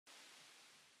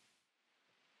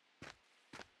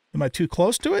Am I too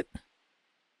close to it?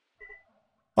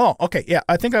 Oh, okay. Yeah,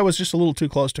 I think I was just a little too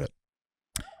close to it.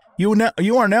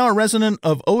 You are now a resident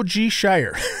of OG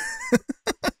Shire.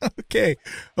 Okay,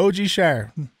 OG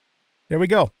Shire. There we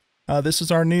go. This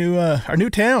is our new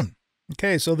town.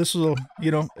 Okay, so this will, you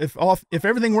know, if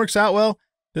everything works out well,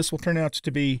 this will turn out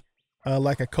to be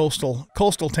like a coastal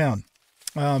town.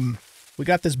 We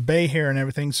got this bay here and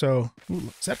everything. So,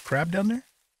 ooh, is that a crab down there?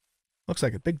 Looks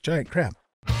like a big giant crab.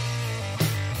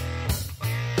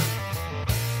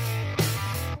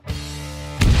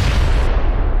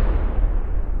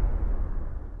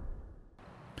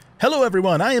 Hello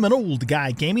everyone, I am an old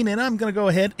guy gaming, and I'm going to go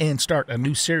ahead and start a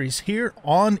new series here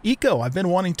on Eco. I've been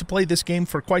wanting to play this game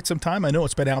for quite some time. I know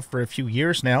it's been out for a few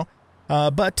years now,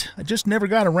 but I just never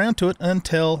got around to it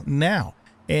until now.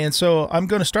 And so I'm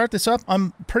going to start this up.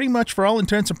 I'm pretty much, for all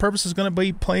intents and purposes, going to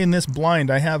be playing this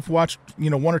blind. I have watched, you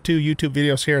know, 1 or 2 YouTube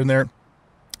videos here and there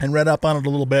and read up on it a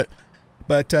little bit,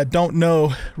 but don't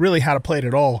know really how to play it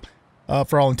at all.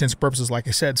 For all intents and purposes, like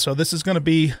I said. So this is going to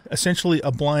be essentially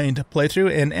a blind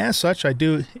playthrough, and as such, I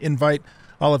do invite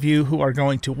all of you who are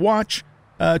going to watch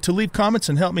to leave comments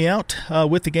and help me out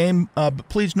with the game, but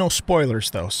please no spoilers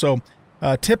though. So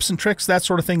tips and tricks, that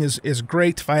sort of thing is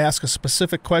great. If I ask a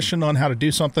specific question on how to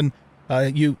do something,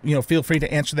 you know, feel free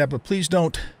to answer that, but please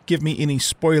don't give me any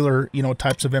spoiler, you know,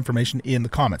 types of information in the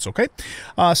comments, okay?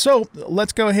 So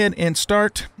let's go ahead and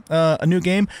start a new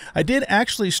game. I did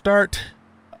actually start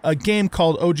a game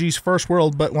called OG's First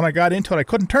World, but when I got into it, I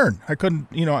couldn't turn. I couldn't,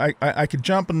 you know, I could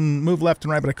jump and move left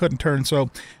and right, but I couldn't turn.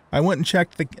 So I went and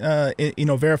checked the, you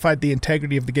know, verified the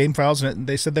integrity of the game files, and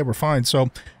they said they were fine. So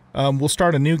we'll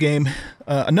start a new game,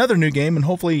 another new game, and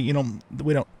hopefully, you know,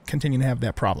 we don't continue to have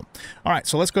that problem. All right,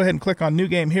 so let's go ahead and click on New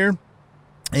Game here,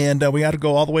 and we got to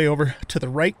go all the way over to the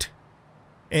right,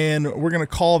 and we're going to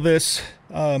call this,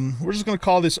 we're just going to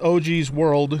call this OG's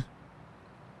World.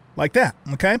 Like that,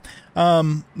 okay?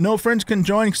 No friends can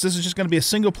join because this is just going to be a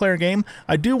single-player game.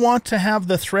 I do want to have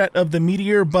the threat of the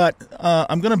meteor, but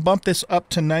I'm going to bump this up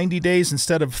to 90 days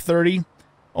instead of 30,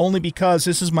 only because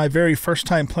this is my very first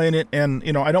time playing it, and,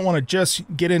 you know, I don't want to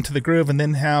just get into the groove and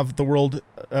then have the world,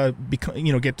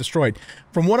 you know, get destroyed.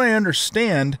 From what I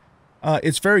understand,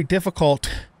 it's very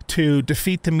difficult to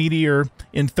defeat the meteor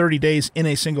in 30 days in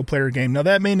a single-player game. Now,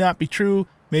 that may not be true.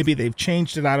 Maybe they've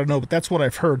changed it. I don't know, but that's what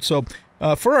I've heard. So,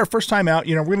 for our first time out,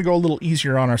 you know, we're going to go a little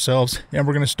easier on ourselves, and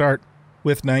we're going to start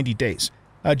with 90 days.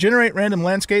 Generate random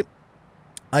landscape.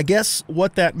 I guess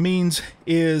what that means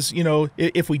is, you know,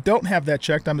 if we don't have that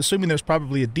checked, I'm assuming there's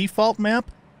probably a default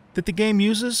map that the game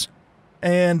uses.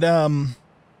 And,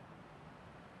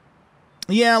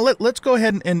 yeah, let's go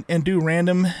ahead and do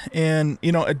random. And,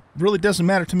 you know, it really doesn't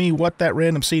matter to me what that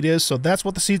random seed is, so that's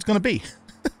what the seed's going to be.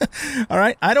 All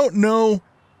right, I don't know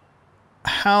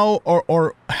how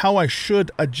or how I should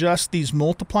adjust these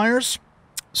multipliers,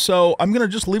 so I'm gonna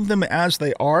just leave them as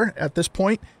they are at this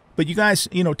point. But you guys,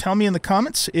 you know, tell me in the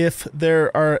comments if there's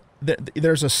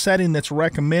a setting that's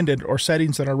recommended, or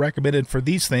settings that are recommended for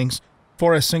these things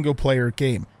for a single player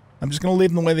game. I'm just gonna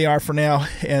leave them the way they are for now,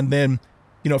 and then,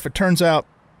 you know, if it turns out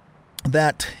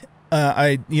that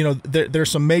you know,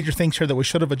 there's some major things here that we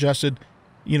should have adjusted,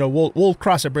 you know, we'll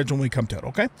cross that bridge when we come to it,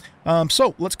 okay?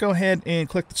 So let's go ahead and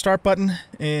click the start button,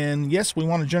 and yes, we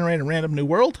want to generate a random new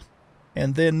world,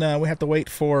 and then we have to wait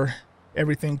for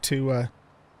everything to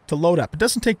load up. It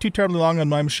doesn't take too terribly long on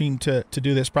my machine to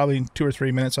do this, probably 2 or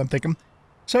 3 minutes, I'm thinking.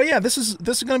 So yeah, this is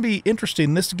going to be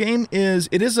interesting. This game is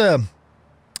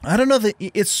I don't know,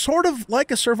 it's sort of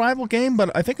like a survival game, but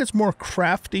I think it's more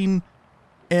crafting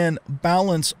and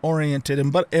balance oriented.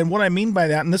 And what I mean by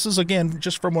that, and this is again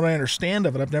just from what I understand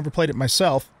of it, I've never played it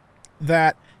myself,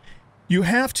 that you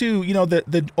have to, you know,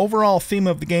 the overall theme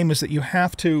of the game is that you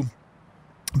have to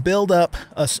build up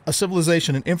a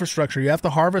civilization and infrastructure. You have to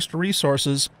harvest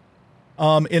resources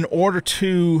in order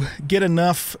to get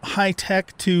enough high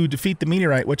tech to defeat the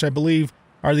meteorite, which I believe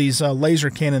are these laser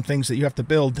cannon things that you have to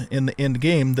build in the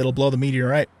game that'll blow the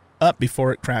meteorite up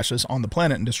before it crashes on the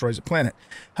planet and destroys the planet.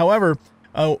 However,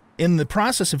 in the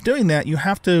process of doing that, you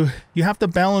have to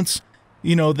balance,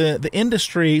 you know, the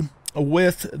industry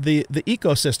with the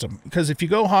ecosystem, because if you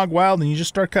go hog wild and you just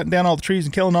start cutting down all the trees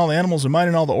and killing all the animals and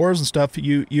mining all the ores and stuff,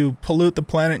 you pollute the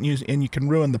planet, and you can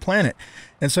ruin the planet.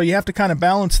 And so you have to kind of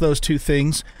balance those two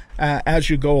things as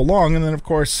you go along. And then, of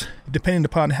course, depending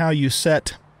upon how you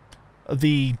set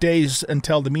the days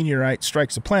until the meteorite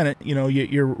strikes the planet, you know,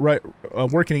 you're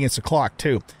working against the clock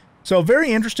too. So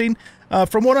very interesting.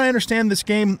 From what I understand, this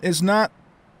game is not,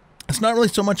 it's not really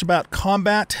so much about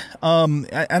combat. I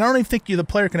don't even think the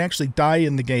player can actually die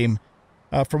in the game,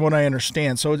 from what I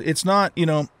understand. So it's not, you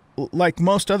know, like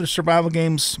most other survival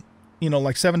games,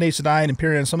 like 7 Days to Die and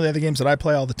Imperium and some of the other games that I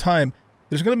play all the time,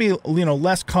 there's going to be,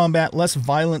 less combat, less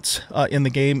violence in the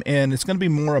game, and it's going to be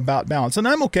more about balance. And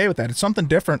I'm okay with that. It's something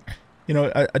different,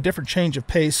 a different change of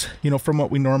pace, from what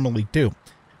we normally do.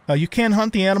 You can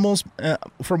hunt the animals.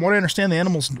 From what I understand, the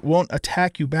animals won't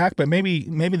attack you back, but maybe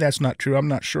that's not true. I'm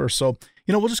not sure. So,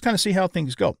 we'll just kind of see how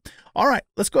things go. All right,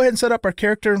 let's go ahead and set up our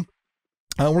character.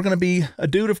 We're going to be a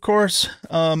dude, of course,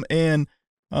 and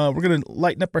we're going to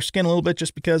lighten up our skin a little bit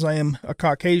just because I am a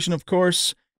Caucasian, of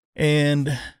course,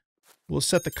 and we'll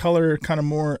set the color kind of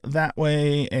more that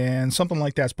way, and something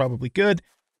like that's probably good.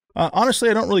 Honestly,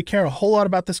 I don't really care a whole lot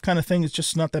about this kind of thing. It's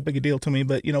just not that big a deal to me,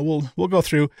 but, we'll go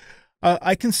through.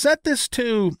 I can set this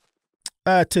to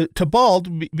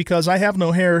bald because I have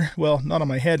no hair. Well, not on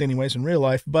my head anyways in real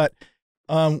life, but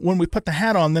when we put the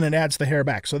hat on, then it adds the hair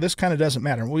back. So this kind of doesn't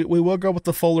matter. We will go with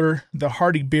the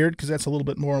hardy beard because that's a little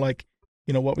bit more like,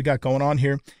 what we got going on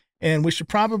here. And we should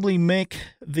probably make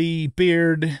the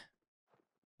beard.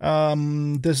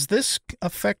 Does this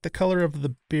affect the color of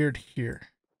the beard here?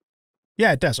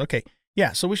 Yeah, it does. Okay.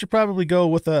 Yeah, so we should probably go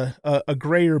with a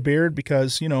grayer beard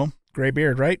because, gray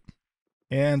beard, right?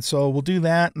 And so we'll do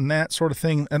that and that sort of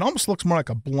thing. It almost looks more like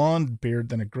a blonde beard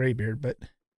than a gray beard, but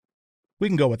we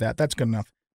can go with that. That's good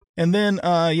enough. And then,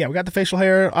 yeah, we got the facial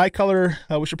hair, eye color.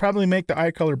 We should probably make the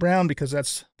eye color brown because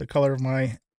that's the color of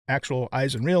my actual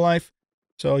eyes in real life.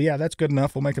 So, yeah, that's good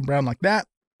enough. We'll make them brown like that.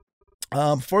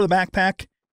 For the backpack,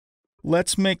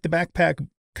 let's make the backpack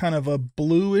kind of a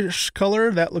bluish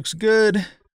color. That looks good.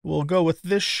 We'll go with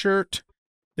this shirt,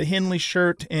 the Henley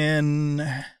shirt,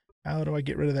 and how do I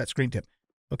get rid of that screen tip?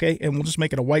 Okay, and we'll just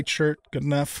make it a white shirt. Good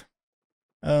enough.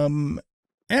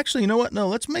 Actually, you know what? No,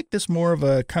 let's make this more of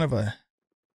a kind of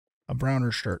a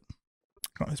browner shirt.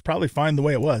 It's probably fine the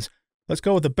way it was. Let's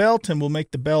go with the belt, and we'll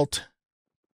make the belt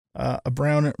a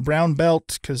brown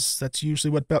belt because that's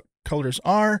usually what belt colors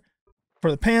are. For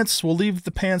the pants, we'll leave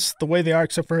the pants the way they are,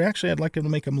 except for actually I'd like to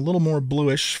make them a little more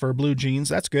bluish for blue jeans.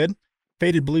 That's good.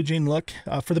 Faded blue jean look.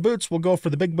 For the boots, we'll go for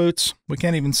the big boots. We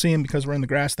can't even see them because we're in the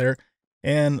grass there.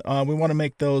 And we want to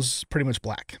make those pretty much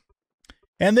black.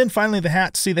 And then finally the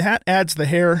hat. See, the hat adds the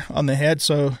hair on the head,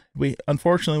 so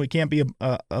unfortunately we can't be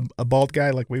a bald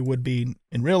guy like we would be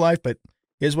in real life, but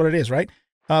it is what it is, right?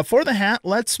 For the hat,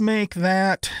 let's make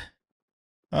that,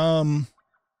 let's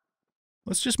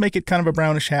just make it kind of a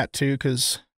brownish hat too,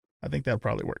 because I think that'll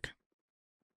probably work.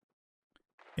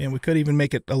 And we could even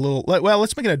make it a little, well,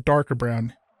 let's make it a darker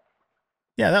brown.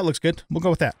 Yeah, that looks good. We'll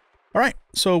go with that. All right,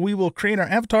 so we will create our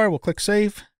avatar. We'll click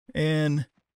save, and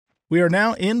we are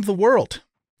now in the world.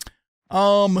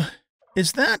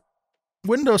 Is that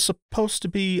window supposed to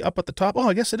be up at the top? Oh,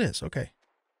 I guess it is. Okay.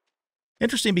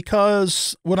 Interesting,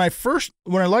 because when I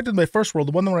logged into my first world,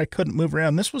 the one where I couldn't move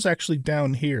around, this was actually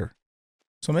down here.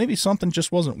 So maybe something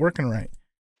just wasn't working right.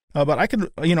 But I can,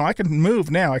 I can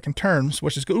move now. I can turn,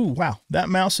 which is good. Ooh, wow. That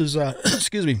mouse is,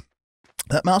 excuse me.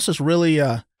 That mouse is really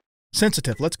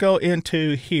sensitive. Let's go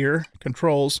into here,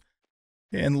 controls,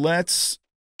 and let's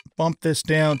bump this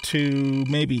down to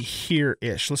maybe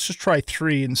here-ish. Let's just try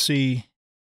 3 and see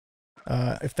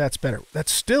if that's better.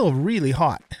 That's still really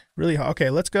hot. Really hot. Okay,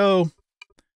 let's go.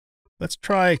 Let's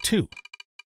try 2.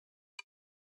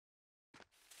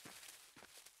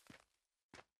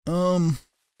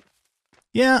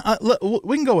 Yeah,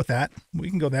 we can go with that. We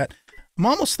can go that. I'm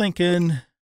almost thinking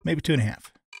maybe 2.5.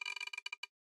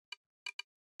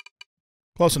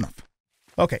 Close enough.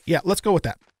 Okay, yeah, let's go with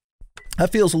that.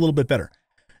 That feels a little bit better.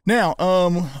 Now,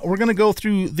 we're going to go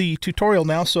through the tutorial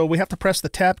now, so we have to press the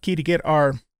tab key to get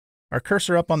our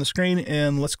cursor up on the screen,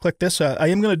 and let's click this. I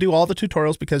am going to do all the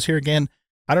tutorials because here again,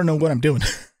 I don't know what I'm doing.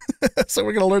 So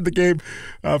we're going to learn the game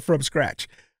from scratch.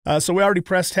 So we already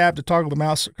pressed tab to toggle the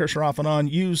mouse cursor off and on.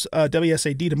 Use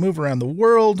WSAD to move around the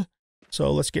world.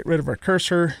 So let's get rid of our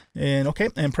cursor, and okay,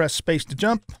 and press space to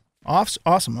jump.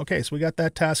 Awesome. Okay, so we got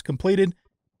that task completed.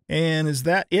 And is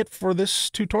that it for this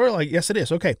tutorial? Yes, it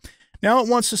is. Okay. Now it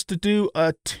wants us to do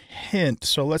a tent.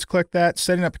 So let's click that.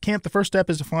 Setting up a camp. The first step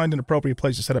is to find an appropriate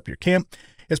place to set up your camp.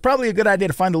 It's probably a good idea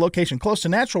to find a location close to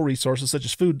natural resources such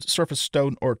as food, surface,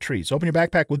 stone, or trees. Open your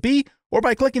backpack with B or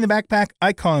by clicking the backpack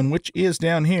icon, which is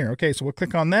down here. Okay, so we'll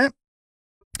click on that.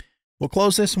 We'll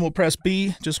close this and we'll press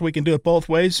B just so we can do it both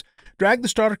ways. Drag the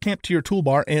starter camp to your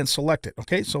toolbar and select it.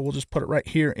 Okay, so we'll just put it right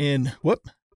here in, whoop.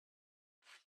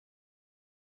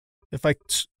 If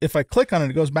I click on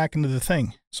it, it goes back into the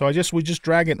thing. So we just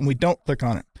drag it and we don't click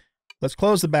on it. Let's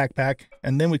close the backpack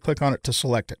and then we click on it to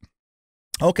select it.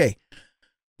 Okay.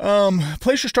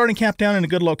 Place your starting camp down in a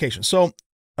good location. So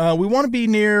we want to be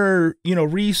near,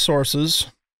 resources.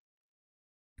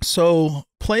 So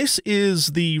place is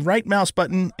the right mouse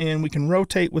button, and we can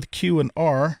rotate with Q and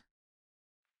R.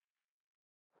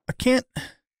 I can't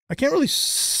really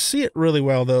see it really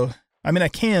well, though. I mean, I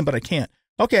can, but I can't.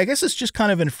 Okay, I guess it's just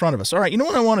kind of in front of us. All right, you know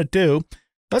what I want to do?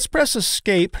 Let's press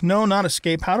escape. No, not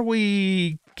escape. How do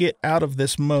we get out of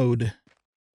this mode?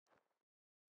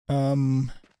 I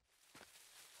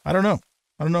don't know.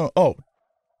 Oh,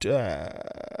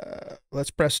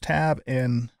 let's press tab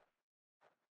and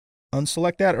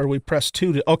unselect that, or we press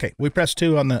 2 to, okay, we press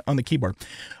 2 on the keyboard.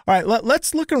 All right,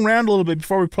 let's look around a little bit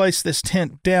before we place this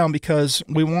tent down, because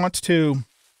we want to,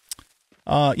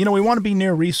 we want to be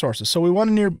near resources. So we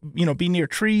want to be near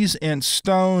trees and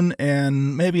stone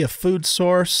and maybe a food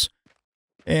source.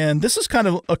 And this is kind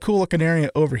of a cool looking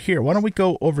area over here. Why don't we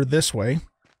go over this way?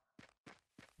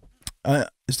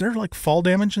 Is there like fall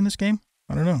damage in this game?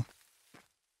 I don't know.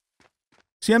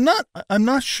 See, I'm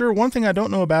not sure. One thing I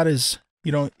don't know about is,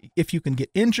 if you can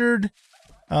get injured.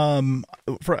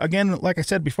 Again, like I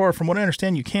said before, from what I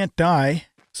understand, you can't die.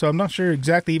 So I'm not sure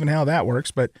exactly even how that works,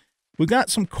 but we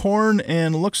got some corn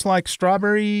and looks like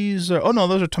strawberries. Oh no,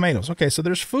 those are tomatoes. Okay, so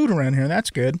there's food around here. That's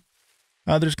good.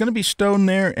 There's going to be stone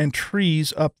there and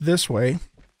trees up this way.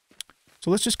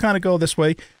 So let's just kind of go this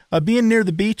way. Being near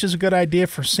the beach is a good idea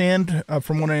for sand,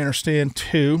 from what I understand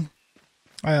too.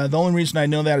 The only reason I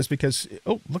know that is because,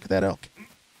 oh, look at that elk.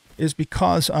 Is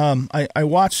because I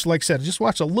watched, like I said, I just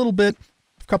watched a little bit,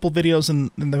 a couple videos,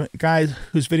 and the guy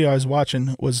whose video I was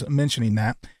watching was mentioning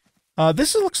that.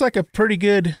 This looks like a pretty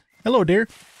good, hello dear,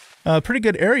 pretty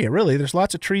good area, really. There's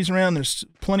lots of trees around. There's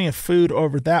plenty of food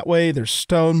over that way. There's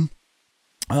stone.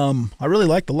 I really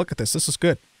like the look at this. This is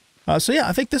good. So yeah,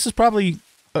 I think this is probably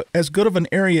as good of an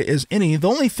area as any. The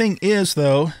only thing is,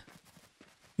 though,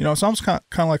 it's almost kind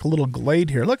of like a little glade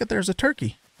here. Look, there's a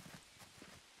turkey.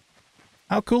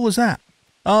 How cool is that?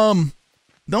 The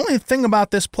only thing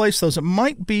about this place, though, is it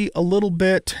might be a little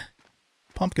bit...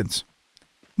 Pumpkins.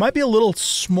 Might be a little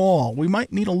small. We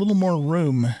might need a little more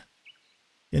room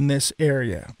in this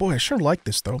area. Boy, I sure like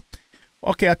this, though.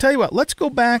 Okay, I'll tell you what. Let's go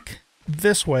back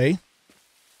this way.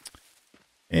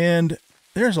 And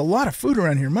there's a lot of food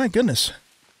around here. My goodness.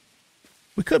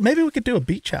 Maybe we could do a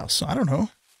beach house. I don't know.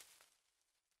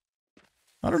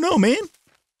 I don't know, man.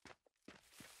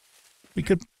 We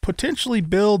could potentially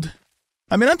build...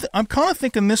 I mean, I'm kind of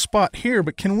thinking this spot here,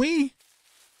 but can we...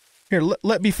 Here,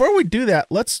 before we do that,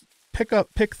 let's pick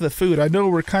the food. I know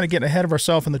we're kind of getting ahead of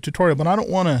ourselves in the tutorial, but I don't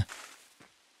want to...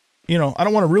 I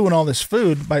don't want to ruin all this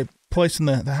food by placing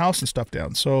the house and stuff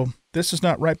down. So this is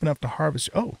not ripe enough to harvest.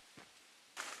 Oh.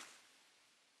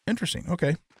 Interesting.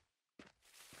 Okay.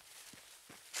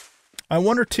 I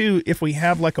wonder, too, if we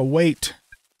have like a weight...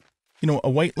 a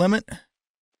weight limit.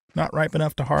 Not ripe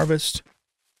enough to harvest.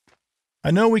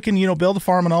 I know we can, build a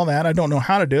farm and all that. I don't know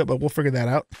how to do it, but we'll figure that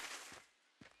out.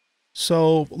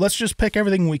 So let's just pick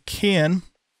everything we can.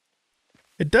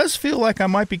 It does feel like I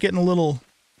might be getting a little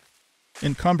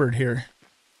encumbered here.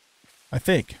 I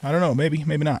think. I don't know. Maybe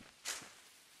not.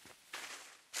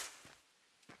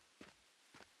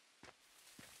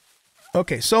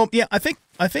 Okay, so yeah, I think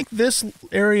this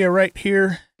area right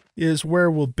here is where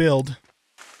we'll build.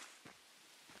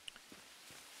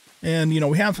 And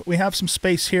we have some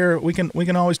space here. We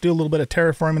can always do a little bit of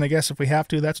terraforming, I guess, if we have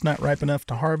to. That's not ripe enough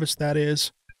to harvest, that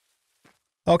is.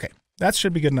 Okay, that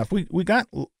should be good enough. We got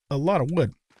a lot of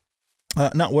wood.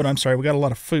 Not wood, I'm sorry. We got a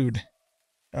lot of food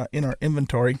in our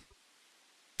inventory.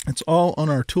 It's all on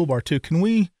our toolbar too. Can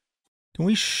we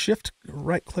shift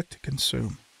right click to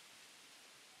consume?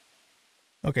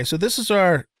 Okay, so this is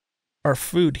our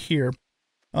food here.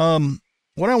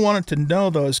 What I wanted to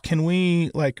know though is, can we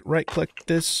like right click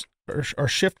this or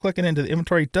shift click it into the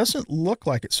inventory? It doesn't look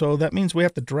like it, so that means we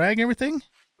have to drag everything.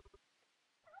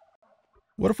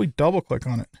 What if we double click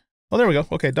on it? Oh, there we go.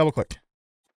 Okay, double click.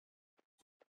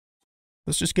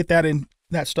 Let's just get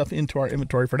that stuff into our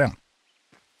inventory for now.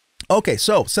 Okay,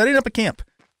 so setting up a camp.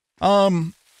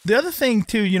 The other thing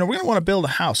too, we're gonna want to build a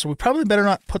house, so we probably better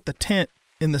not put the tent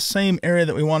in the same area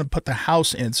that we want to put the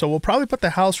house in. So we'll probably put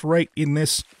the house right in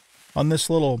this, on this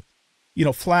little,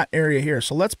 flat area here.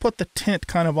 So let's put the tent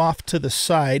kind of off to the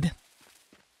side.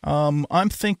 I'm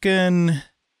thinking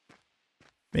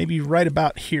maybe right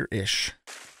about here-ish.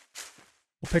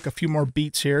 We'll pick a few more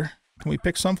beets here. Can we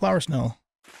pick sunflowers? No.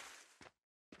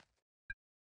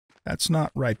 That's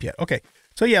not ripe yet. Okay.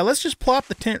 So yeah, let's just plop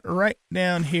the tent right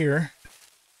down here.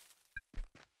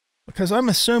 Because I'm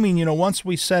assuming, once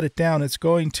we set it down, it's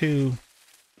going to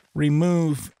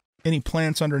remove any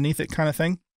plants underneath it, kind of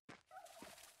thing.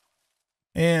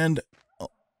 And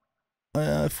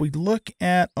if we look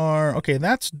at our... Okay,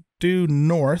 that's due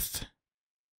north.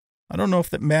 I don't know if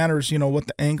that matters, you know, what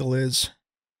the angle is.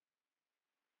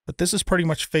 But this is pretty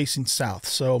much facing south.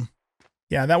 So,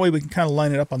 yeah, that way we can kind of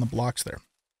line it up on the blocks there.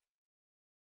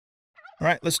 All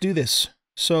right, let's do this.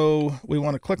 So we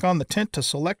want to click on the tent to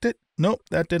select it. Nope,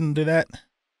 that didn't do that.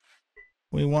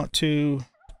 We want to...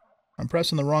 I'm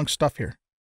pressing the wrong stuff here.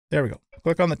 There we go.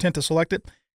 Click on the tent to select it.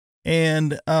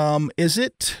 And is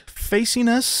it facing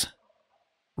us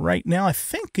right now? I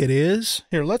think it is.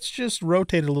 Here, let's just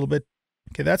rotate it a little bit.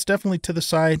 Okay, that's definitely to the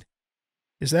side.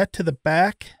 Is that to the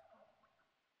back?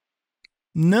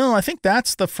 No, I think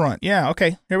that's the front. Yeah,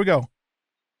 okay, here we go.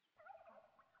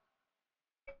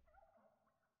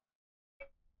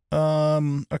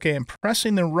 Okay, I'm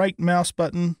pressing the right mouse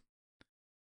button,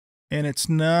 and it's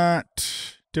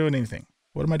not doing anything.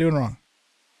 What am I doing wrong?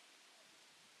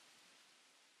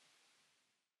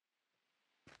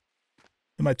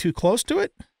 Am I too close to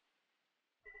it?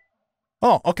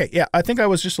 Oh, okay, yeah, I think I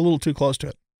was just a little too close to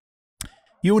it.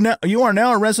 You are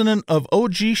now a resident of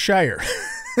OG Shire.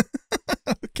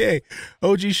 Okay,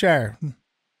 OG Shire.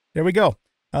 There we go.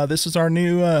 This is our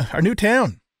new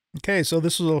town. Okay, so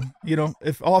this will, you know,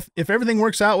 if everything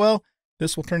works out well,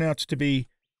 this will turn out to be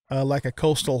like a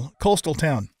coastal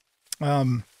town.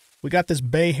 We got this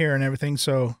bay here and everything.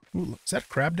 So, ooh, is that a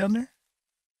crab down there?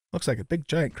 Looks like a big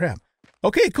giant crab.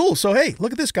 Okay, cool. So hey,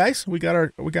 look at this, guys. We got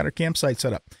our campsite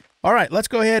set up. All right, let's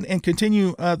go ahead and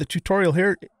continue the tutorial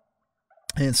here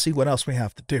and see what else we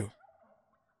have to do.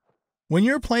 When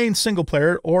you're playing single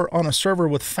player or on a server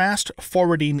with fast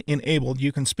forwarding enabled,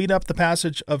 you can speed up the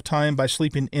passage of time by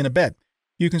sleeping in a bed.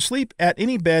 You can sleep at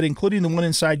any bed, including the one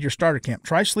inside your starter camp.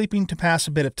 Try sleeping to pass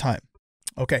a bit of time.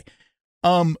 Okay.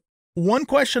 One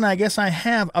question I guess I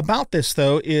have about this,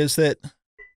 though, is that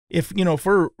if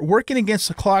we're working against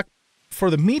the clock for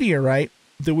the meteorite,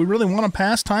 do we really want to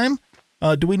pass time?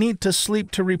 Do we need to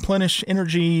sleep to replenish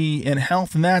energy and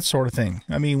health and that sort of thing?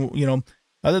 I mean, you know,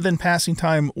 other than passing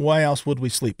time, why else would we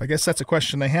sleep? I guess that's a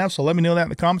question I have, so let me know that in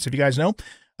the comments if you guys know.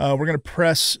 We're going to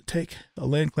press take a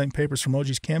land claim papers from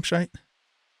OG's campsite.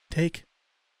 Take.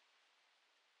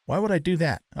 Why would I do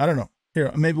that? I don't know.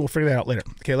 Here, maybe we'll figure that out later.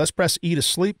 Okay, let's press E to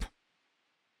sleep.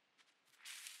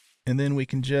 And then we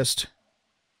can just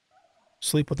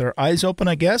sleep with our eyes open,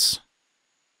 I guess.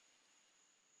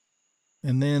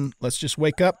 And then let's just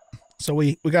wake up. So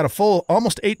we got a full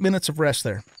almost 8 minutes of rest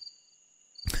there.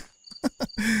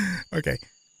 Okay.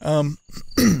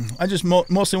 I just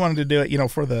mostly wanted to do it, you know,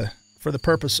 for the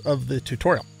purpose of the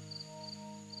tutorial.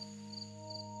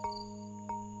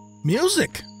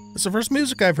 Music. That's the first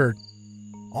music I've heard.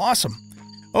 Awesome.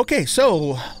 Okay,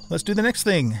 so let's do the next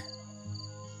thing.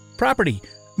 Property.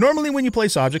 Normally when you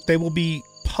place objects, they will be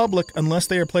public unless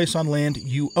they are placed on land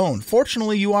you own.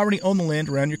 Fortunately, you already own the land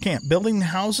around your camp. Building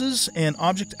houses and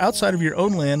objects outside of your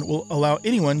own land will allow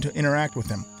anyone to interact with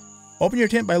them. Open your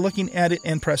tent by looking at it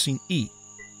and pressing E.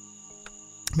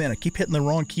 Man, I keep hitting the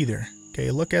wrong key there. Okay,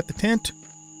 look at the tent.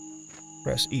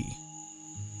 Press E.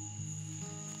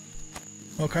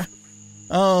 Okay.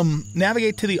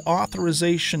 Navigate to the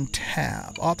Authorization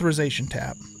tab. Authorization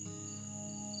tab.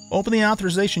 Open the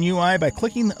Authorization UI by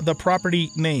clicking the property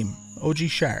name, OG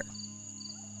Shire.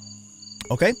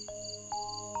 Okay.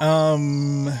 Now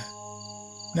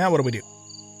what do we do?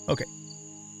 Okay.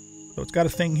 So it's got a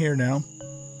thing here now.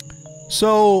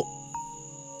 So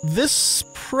this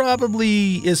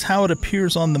probably is how it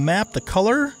appears on the map, the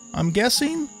color, I'm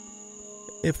guessing.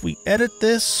 If we edit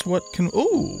this, what can...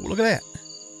 Oh, look at that.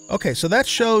 Okay, so that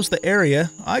shows the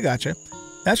area. I gotcha.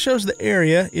 That shows the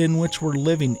area in which we're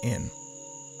living in.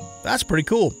 That's pretty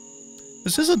cool.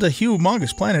 This isn't a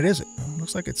humongous planet, is it?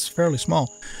 Looks like it's fairly small.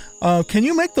 Can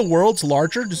you make the worlds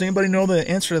larger? Does anybody know the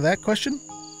answer to that question?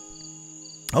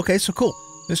 Okay, so cool.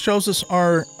 This shows us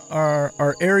our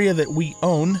area that we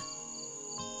own.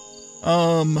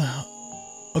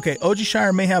 Okay, OG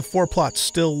Shire may have 4 plots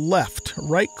still left.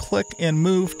 Right click and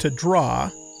move to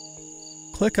draw.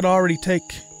 Click at already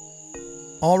taked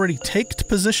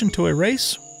position to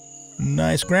erase.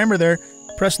 Nice grammar there.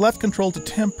 Press left control to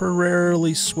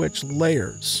temporarily switch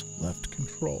layers. Left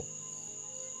control.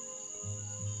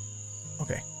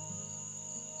 Okay.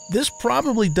 This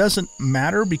probably doesn't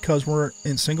matter because we're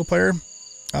in single player,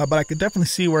 but I could definitely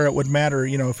see where it would matter,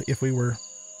 you know, if we were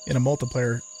in a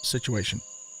multiplayer situation.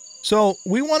 So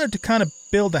we wanted to kind of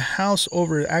build a house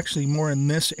over actually more in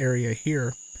this area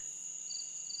here.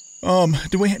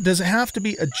 Does it have to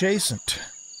be adjacent?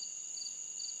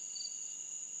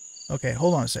 Okay,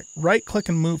 hold on a sec. Right click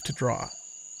and move to draw.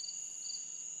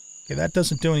 Okay, that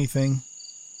doesn't do anything.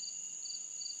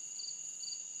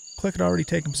 Click had already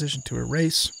taken position to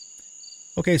erase.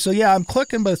 Okay, so yeah, I'm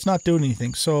clicking, but it's not doing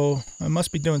anything. So I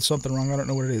must be doing something wrong. I don't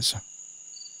know what it is.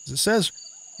 It says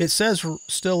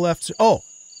still left. Oh,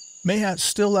 may have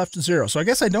still left 0. So I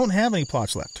guess I don't have any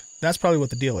plots left. That's probably what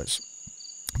the deal is.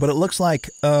 But it looks like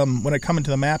when I come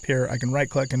into the map here, I can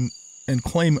right-click and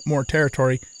claim more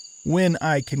territory when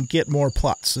I can get more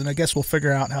plots. And I guess we'll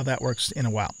figure out how that works in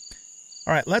a while.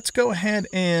 All right, let's go ahead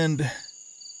and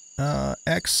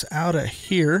X out of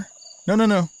here.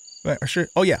 No. Wait, sure.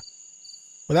 Oh, yeah.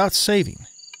 Without saving.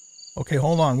 Okay,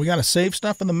 hold on. We got to save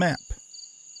stuff in the map.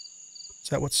 Is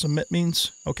that what submit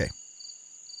means? Okay.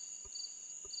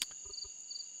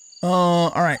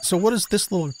 All right, so what does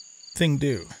this little thing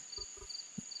do?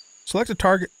 Select a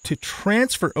target to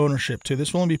transfer ownership to.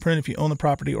 This will only be printed if you own the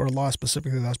property or law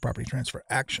specifically allows property transfer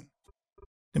action.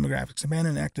 Demographics,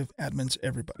 abandoned, active, admins,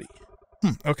 everybody.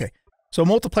 Okay, so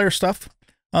multiplayer stuff.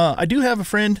 I do have a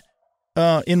friend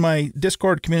in my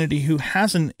Discord community who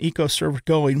has an eco server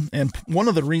going, and one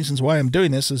of the reasons why I'm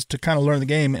doing this is to kind of learn the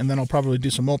game, and then I'll probably do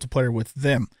some multiplayer with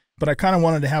them. But I kind of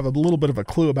wanted to have a little bit of a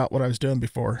clue about what I was doing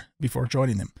before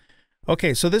joining them.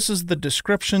 Okay, so this is the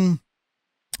description.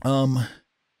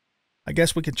 I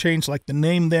guess we could change like the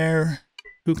name there,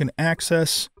 who can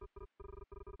access.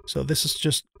 So this is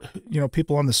just,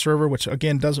 people on the server, which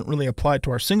again doesn't really apply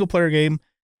to our single player game.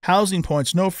 Housing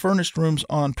points, no furnished rooms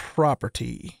on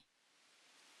property.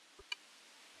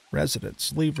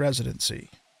 Residence, leave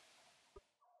residency.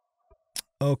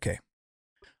 Okay.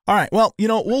 All right. Well,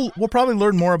 we'll probably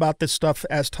learn more about this stuff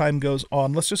as time goes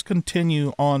on. Let's just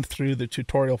continue on through the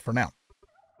tutorial for now.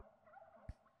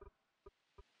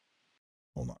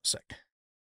 Hold on a sec.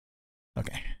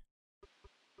 Okay.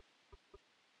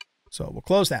 So we'll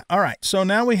close that. All right. So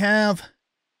now we have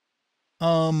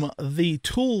the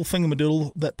tool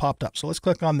thingamadoodle that popped up. So let's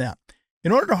click on that.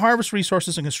 In order to harvest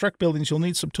resources and construct buildings, you'll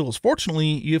need some tools. Fortunately,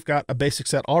 you've got a basic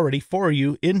set already for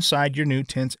you inside your new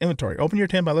tent's inventory. Open your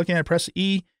tent by looking at it, press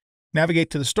E,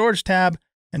 navigate to the storage tab,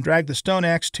 and drag the stone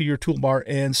axe to your toolbar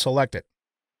and select it.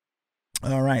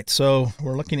 All right, so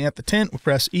we're looking at the tent. We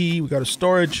press E, we go to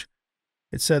storage.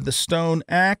 It said the stone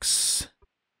axe.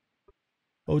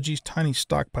 OG's tiny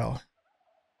stockpile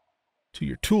to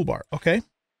your toolbar. Okay.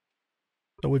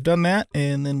 So we've done that,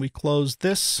 and then we close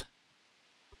this,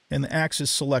 and the axe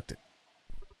is selected.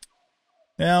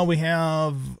 Now we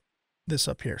have this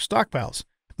up here, stockpiles.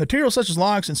 Materials such as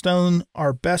logs and stone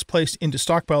are best placed into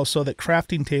stockpiles so that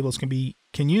crafting tables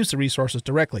can use the resources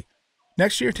directly.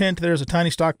 Next to your tent, there's a tiny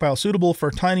stockpile suitable for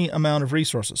a tiny amount of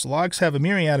resources. Logs have a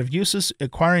myriad of uses.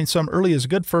 Acquiring some early is a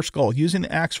good first goal. Using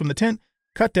the axe from the tent,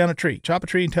 cut down a tree. Chop a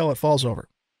tree until it falls over.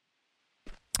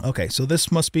 Okay, so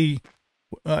this must be,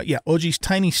 yeah, OG's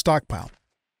tiny stockpile.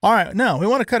 All right, now we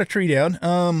want to cut a tree down.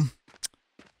 I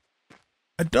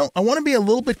want to be a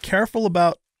little bit careful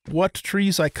about what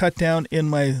trees I cut down in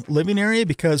my living area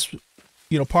because,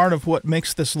 part of what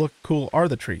makes this look cool are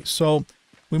the trees. So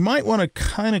we might want to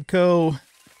kind of go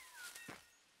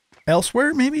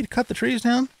elsewhere maybe to cut the trees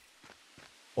down.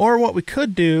 Or what we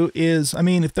could do is,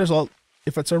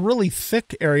 if it's a really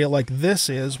thick area like this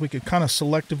is, we could kind of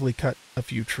selectively cut a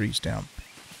few trees down.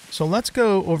 So let's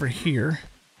go over here.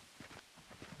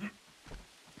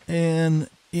 And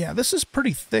yeah, this is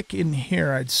pretty thick in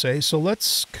here, I'd say. So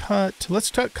let's cut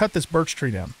this birch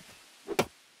tree down.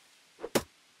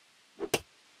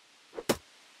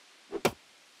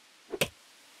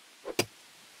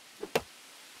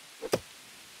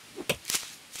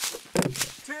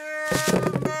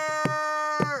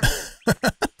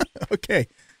 Okay.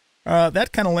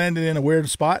 That kind of landed in a weird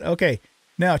spot. Okay.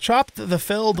 Now chop the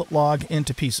felled log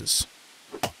into pieces.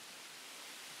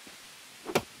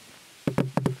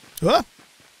 Ah!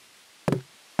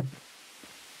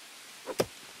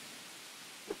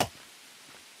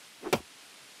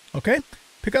 Okay.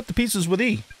 Pick up the pieces with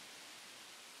E.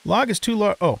 Log is too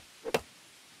large. Oh.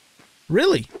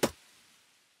 Really?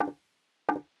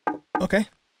 Okay.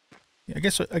 Yeah,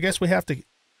 I guess we have to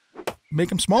make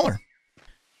them smaller.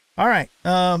 All right.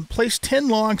 Place 10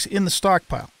 logs in the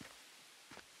stockpile.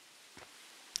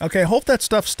 Okay, I hope that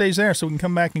stuff stays there so we can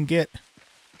come back and get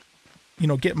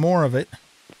more of it.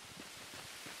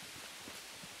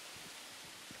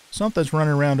 Something's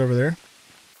running around over there.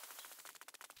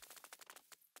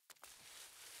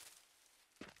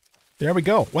 There we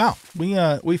go. Wow,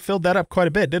 we filled that up quite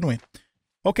a bit, didn't we?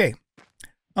 Okay.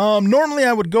 Normally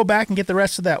I would go back and get the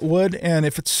rest of that wood, and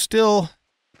if it's still...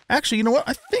 Actually, you know what?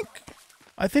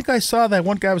 I think I saw that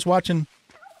one guy was watching...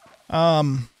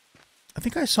 I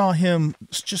think I saw him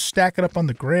just stack it up on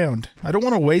the ground. I don't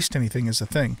want to waste anything is the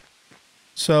thing.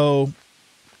 So...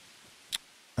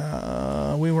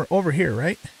 we were over here,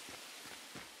 right?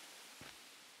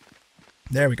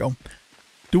 There we go.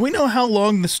 Do we know how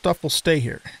long this stuff will stay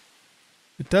here?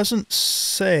 It doesn't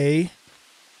say.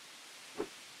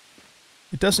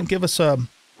 it doesn't give us a,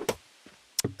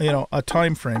 you know, a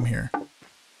time frame here.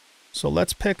 So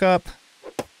let's pick up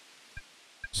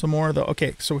some more of the,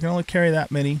 okay, so we can only carry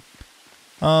that many.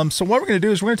 So what we're going to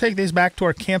do is we're going to take these back to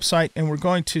our campsite, and we're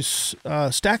going to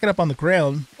stack it up on the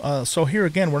ground. So here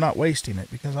again, we're not wasting it,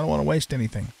 because I don't want to waste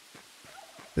anything.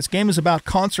 This game is about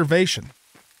conservation.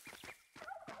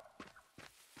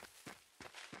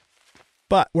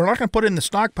 But we're not going to put it in the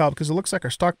stockpile, because it looks like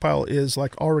our stockpile is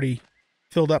like already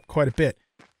filled up quite a bit.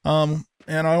 And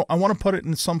I want to put it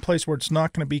in some place where it's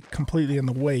not going to be completely in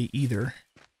the way either.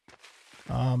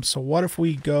 So what if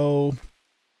we go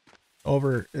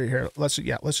over here? Let's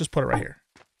just put it right here.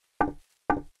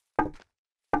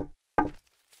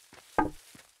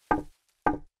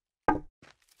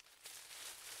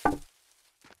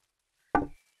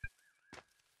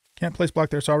 Can't place block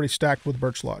there. It's already stacked with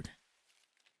birch log.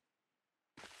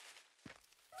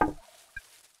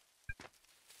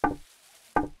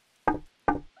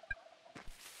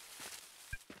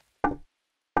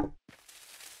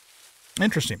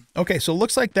 Interesting. Okay, so it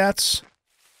looks like that's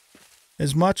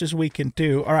as much as we can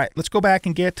do. All right, let's go back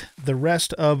and get the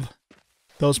rest of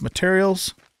those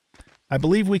materials. I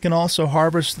believe we can also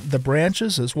harvest the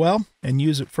branches as well and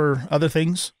use it for other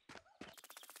things.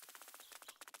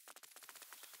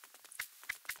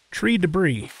 Tree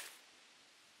debris.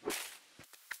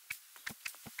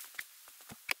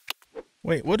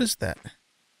 Wait, what is that?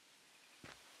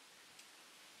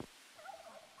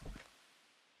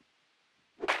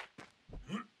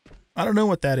 I don't know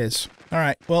what that is. All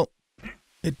right, well,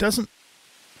 it doesn't...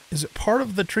 Is it part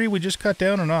of the tree we just cut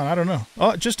down or not? I don't know.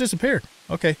 Oh, it just disappeared.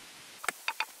 Okay.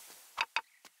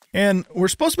 And we're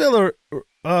supposed to be able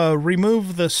to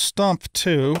remove the stump,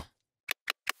 too.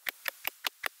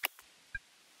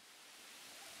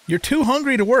 You're too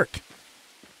hungry to work.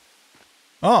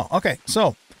 Oh, okay.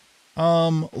 So,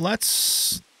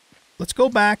 let's go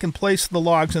back and place the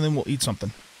logs, and then we'll eat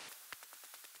something.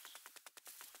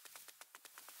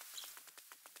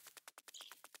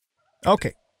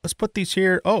 Okay, let's put these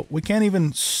here. Oh, we can't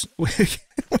even we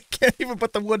can't even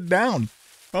put the wood down.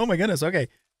 Oh my goodness. Okay,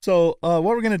 so what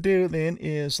we're gonna do then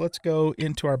is let's go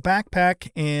into our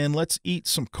backpack and let's eat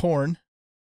some corn.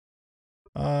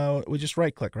 We just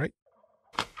right click, right?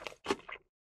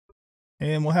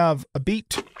 And we'll have a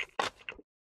beet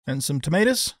and some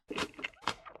tomatoes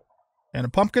and a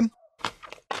pumpkin.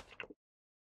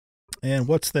 And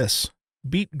what's this?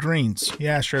 Beet greens.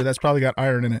 Yeah, sure. That's probably got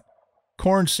iron in it.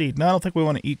 Corn seed. No, I don't think we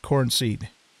want to eat corn seed.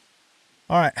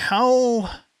 All right. How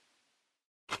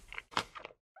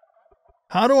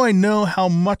do I know how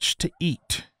much to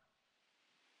eat?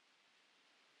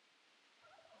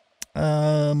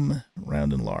 Round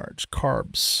and large.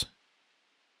 Carbs.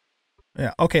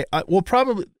 Yeah, okay. It'll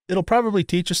probably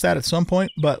teach us that at some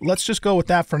point, but let's just go with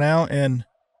that for now, and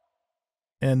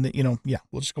you know, yeah,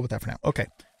 we'll just go with that for now. Okay.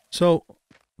 So,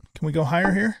 can we go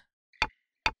higher here?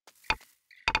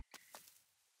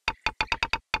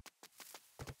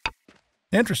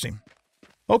 Interesting.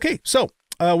 Okay, so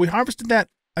we harvested that.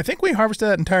 I think we harvested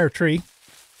that entire tree,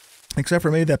 except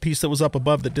for maybe that piece that was up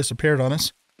above that disappeared on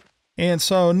us. And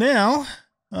so now,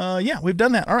 yeah, we've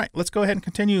done that. All right, let's go ahead and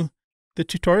continue the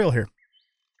tutorial here.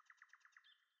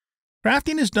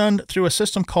 Crafting is done through a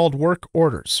system called work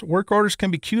orders. Work orders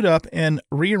can be queued up and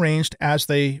rearranged as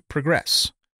they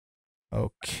progress.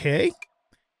 Okay.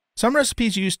 Some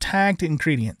recipes use tagged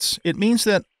ingredients. It means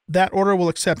that order will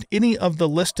accept any of the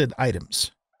listed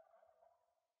items.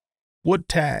 Wood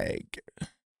tag.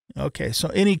 Okay, so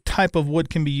any type of wood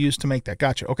can be used to make that.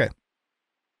 Gotcha. Okay.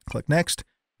 Click next.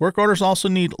 Work orders also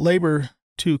need labor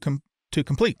to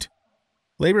complete.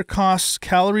 Labor costs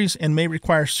calories and may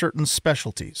require certain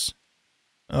specialties.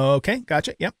 Okay,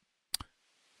 gotcha. Yep.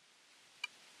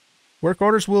 Work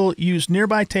orders will use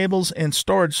nearby tables and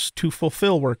storage to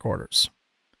fulfill work orders.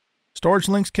 Storage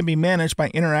links can be managed by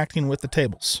interacting with the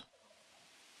tables.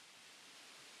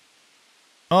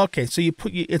 Okay, so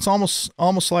it's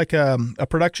almost like a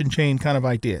production chain kind of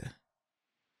idea.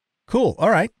 Cool. All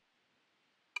right.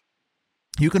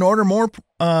 You can order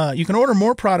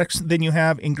more products than you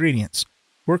have ingredients.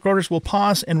 Work orders will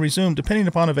pause and resume depending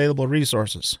upon available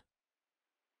resources.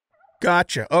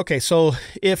 Gotcha. Okay, so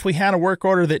if we had a work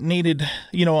order that needed,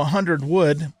 100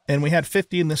 wood, and we had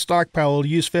 50 in the stockpile, we'll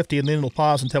use 50, and then it'll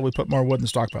pause until we put more wood in the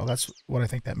stockpile. That's what I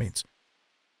think that means.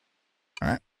 All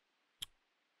right.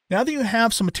 Now that you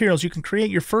have some materials, you can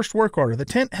create your first work order. The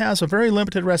tent has a very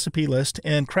limited recipe list,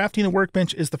 and crafting a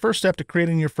workbench is the first step to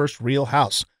creating your first real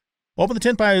house. Open the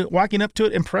tent by walking up to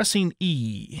it and pressing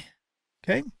E.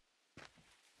 Okay.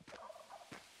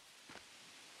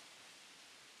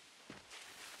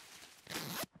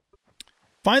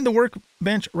 Find the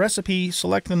workbench recipe,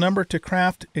 select the number to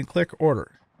craft, and click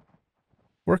order.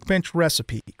 Workbench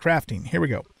recipe, crafting. Here we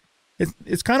go.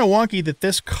 It's kind of wonky that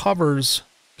this covers...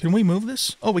 Can we move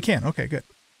this? Oh, we can. Okay, good.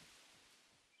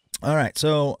 All right,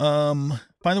 so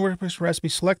find the workbench recipe,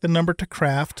 select the number to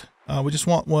craft. We just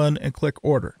want one and click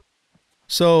order.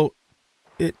 So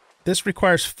this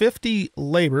requires 50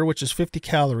 labor, which is 50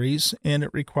 calories, and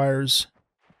it requires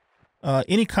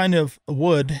any kind of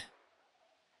wood,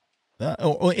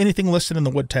 or anything listed in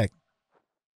the wood tag.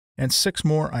 And 6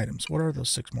 more items. What are those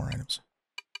 6 more items?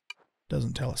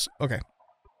 Doesn't tell us. Okay.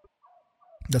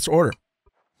 Let's order.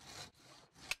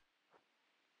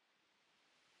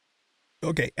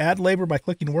 Okay, add labor by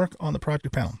clicking work on the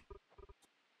project panel.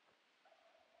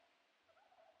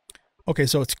 Okay,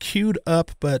 so it's queued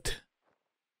up, but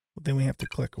then we have to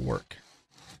click work.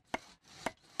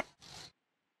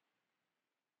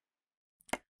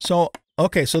 So,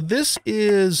 okay, so this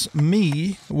is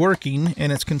me working,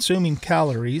 and it's consuming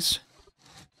calories.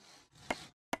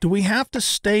 Do we have to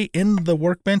stay in the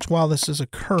workbench while this is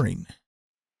occurring?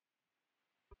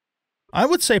 I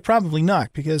would say probably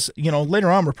not, because, you know, later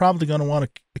on we're probably going to want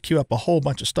to queue up a whole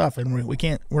bunch of stuff, and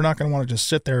we're not going to want to just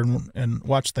sit there and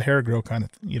watch the hair grow kind of,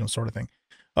 you know, sort of thing.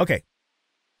 Okay.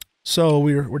 So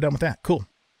we're done with that. Cool.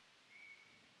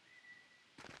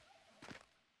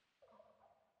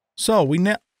 So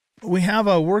we have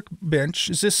a workbench.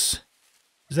 Is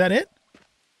that it?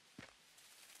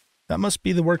 That must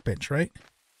be the workbench, right?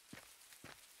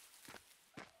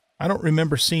 I don't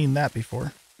remember seeing that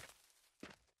before.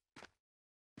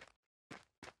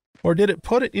 Or did it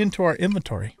put it into our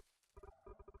inventory?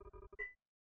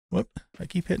 Whoop, I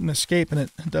keep hitting escape and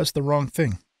it does the wrong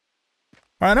thing.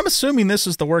 All right, I'm assuming this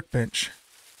is the workbench.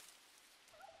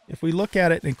 If we look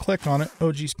at it and click on it,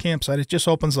 OG's campsite, it just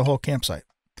opens the whole campsite.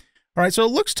 All right, so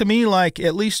it looks to me like,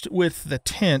 at least with the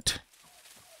tent,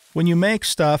 when you make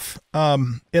stuff,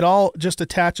 it all just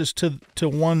attaches to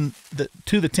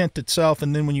the tent itself,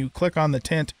 and then when you click on the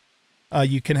tent,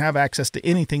 you can have access to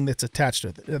anything that's attached to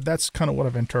it. That's kind of what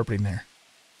I'm interpreting there.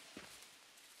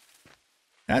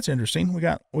 That's interesting. We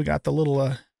got the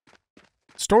little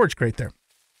storage crate there.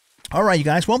 All right, you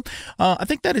guys. Well, I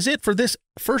think that is it for this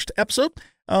first episode.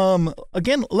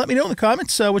 Again, let me know in the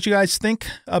comments what you guys think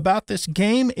about this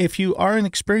game. If you are an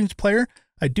experienced player,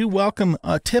 I do welcome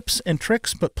tips and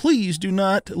tricks, but please do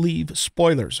not leave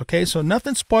spoilers. Okay, so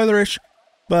nothing spoilerish.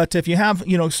 But if you have,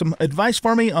 you know, some advice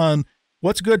for me on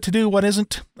what's good to do, what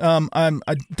isn't, I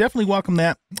definitely welcome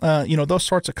that. You know, those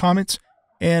sorts of comments.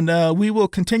 And we will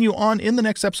continue on in the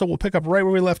next episode. We'll pick up right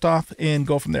where we left off and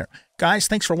go from there. Guys,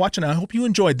 thanks for watching. I hope you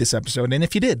enjoyed this episode. And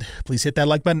if you did, please hit that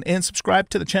like button and subscribe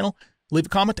to the channel. Leave a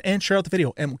comment and share out the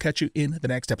video. And we'll catch you in the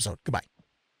next episode. Goodbye.